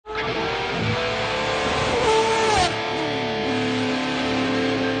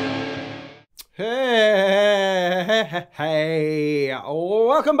Hey,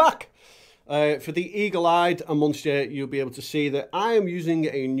 welcome back. For the eagle-eyed amongst you, you'll be able to see that I am using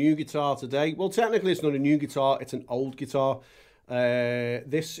a new guitar today. Well, technically it's not a new guitar, it's an old guitar.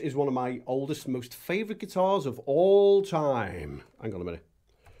 This is one of my oldest, most favourite guitars of all time. Hang on a minute.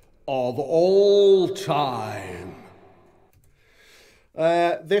 Of all time.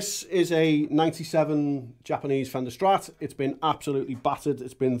 This is a 97 Japanese Fender Strat. It's been absolutely battered.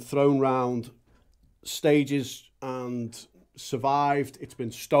 It's been thrown round stages and survived. It's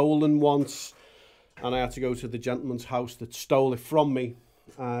been stolen once, and I had to go to the gentleman's house that stole it from me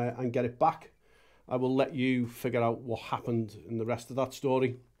and get it back. I will let you figure out what happened in the rest of that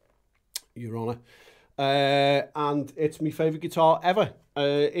story, Your Honour. And it's my favourite guitar ever.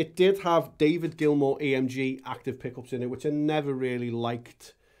 It did have David Gilmour EMG active pickups in it, which I never really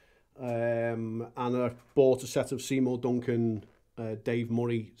liked. And I bought a set of Seymour Duncan Dave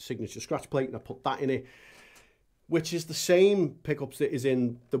Murray signature scratch plate, and I put that in it, which is the same pickups that is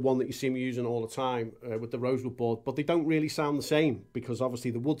in the one that you see me using all the time with the rosewood board, but they don't really sound the same because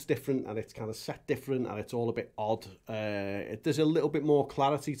obviously the wood's different and it's kind of set different and it's all a bit odd. There's a little bit more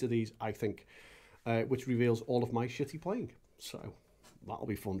clarity to these, I think, which reveals all of my shitty playing. So that'll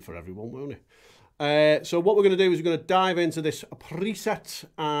be fun for everyone, won't it? So what we're going to do is we're going to dive into this preset,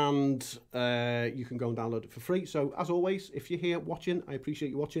 and you can go and download it for free. So as always, if you're here watching, I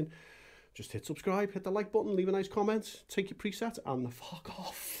appreciate you watching. Just hit subscribe, hit the like button, leave a nice comment, take your preset, and fuck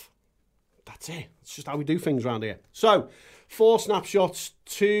off. That's it. It's just how we do things around here. So 4 snapshots,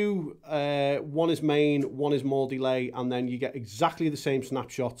 2, one is main, one is more delay, and then you get exactly the same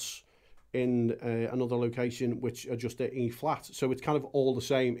snapshots in another location, which are just at E flat. So it's kind of all the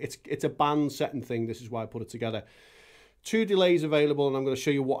same. It's a band setting thing. This is why I put it together. 2 delays available, and I'm going to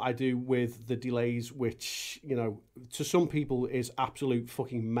show you what I do with the delays, which, you know, to some people is absolute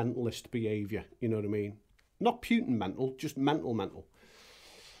fucking mentalist behavior. You know what I mean? Not Putin mental, just mental.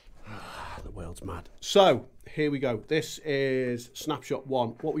 The world's mad. So here we go. This is snapshot 1.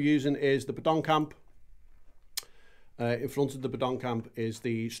 What we're using is the Badonk amp. In front of the Badonk amp is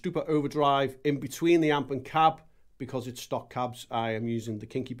the Stupa Overdrive. In between the amp and cab, because it's stock cabs, I am using the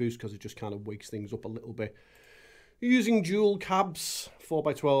Kinky Boost because it just kind of wakes things up a little bit. Using dual cabs,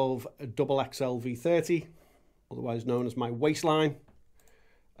 4x12 double XL V30, otherwise known as my waistline.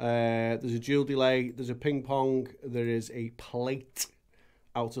 There's a dual delay, there's a ping pong, there is a plate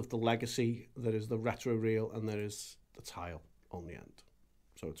out of the Legacy, there is the retro reel, and there is the tile on the end.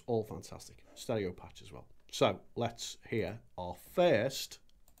 So it's all fantastic. Stereo patch as well. So let's hear our first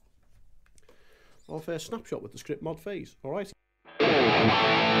snapshot with the script mod phase. All right.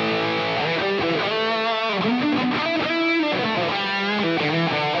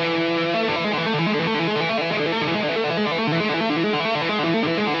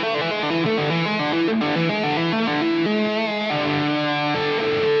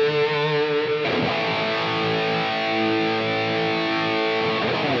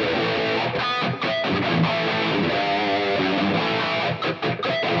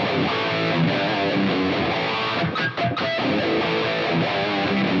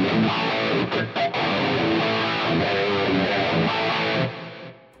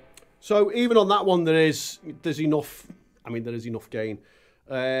 So even on that one, there's enough. I mean, there is enough gain.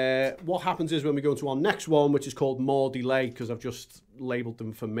 What happens is when we go into our next one, which is called more delay, because I've just labelled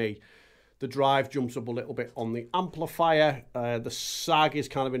them for me, the drive jumps up a little bit on the amplifier. The sag is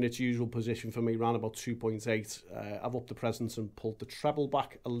kind of in its usual position for me, around about 2.8. I've upped the presence and pulled the treble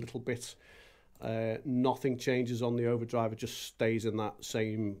back a little bit. Nothing changes on the overdrive. It just stays in that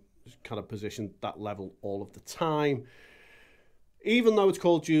same kind of position, that level all of the time. Even though it's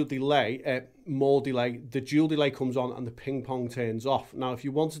called dual delay, more delay, the dual delay comes on and the ping pong turns off. Now, if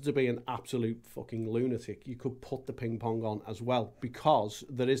you wanted to be an absolute fucking lunatic, you could put the ping pong on as well, because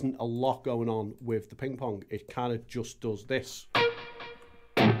there isn't a lot going on with the ping pong. It kind of just does this.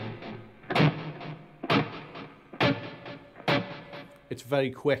 It's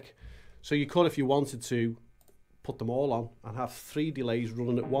very quick. So you could, if you wanted to, put them all on and have 3 delays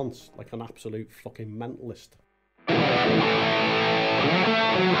running at once, like an absolute fucking mentalist.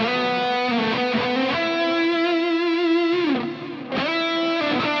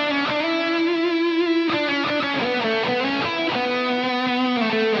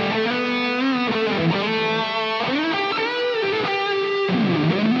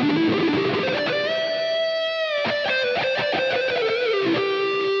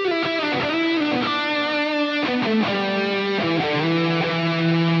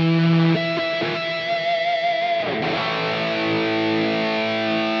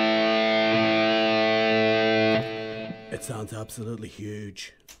 It sounds absolutely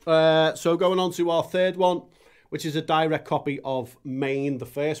huge. So going on to our third one, which is a direct copy of main, the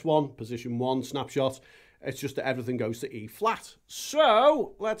first one, position 1 snapshot. It's just that everything goes to E flat.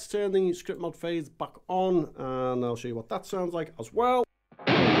 So let's turn the script mod phase back on and I'll show you what that sounds like as well.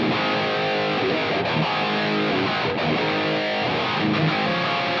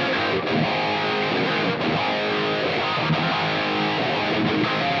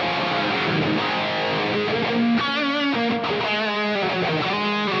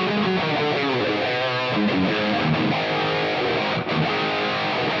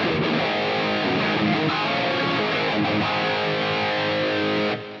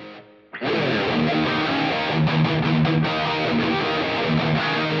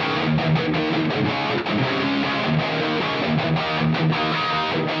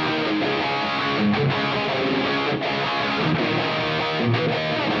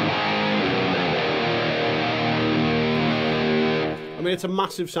 I mean, it's a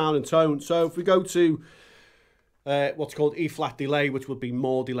massive sound and tone. So if we go to what's called E flat delay, which would be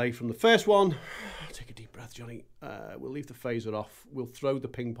more delay from the first one. Take a deep breath, Johnny. We'll leave the phaser off. We'll throw the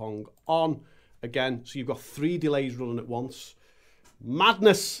ping pong on again. So you've got 3 delays running at once.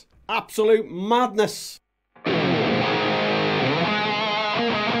 Madness, absolute madness.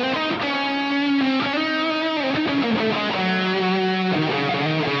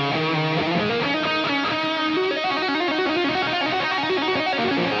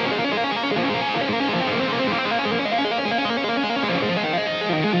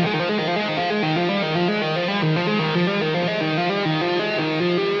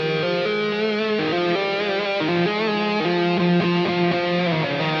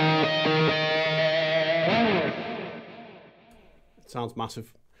 Sounds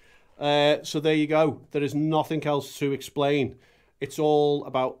massive. So there you go. There is nothing else to explain. It's all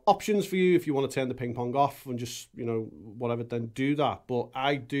about options for you. If you want to turn the ping pong off and just, you know, whatever, then do that. But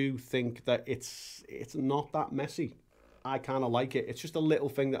I do think that it's not that messy. I kind of like it. It's just a little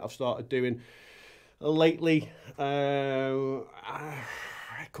thing that I've started doing lately. It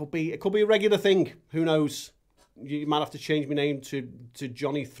could be a regular thing. Who knows? You might have to change my name to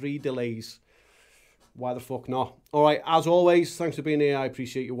Johnny 3 Delays. Why the fuck not? All right, as always, thanks for being here. I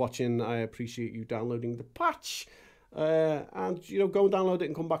appreciate you watching. I appreciate you downloading the patch. And, you know, go and download it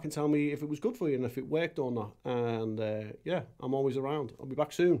and come back and tell me if it was good for you and if it worked or not. And, yeah, I'm always around. I'll be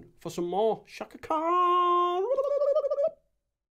back soon for some more Shaka Khan.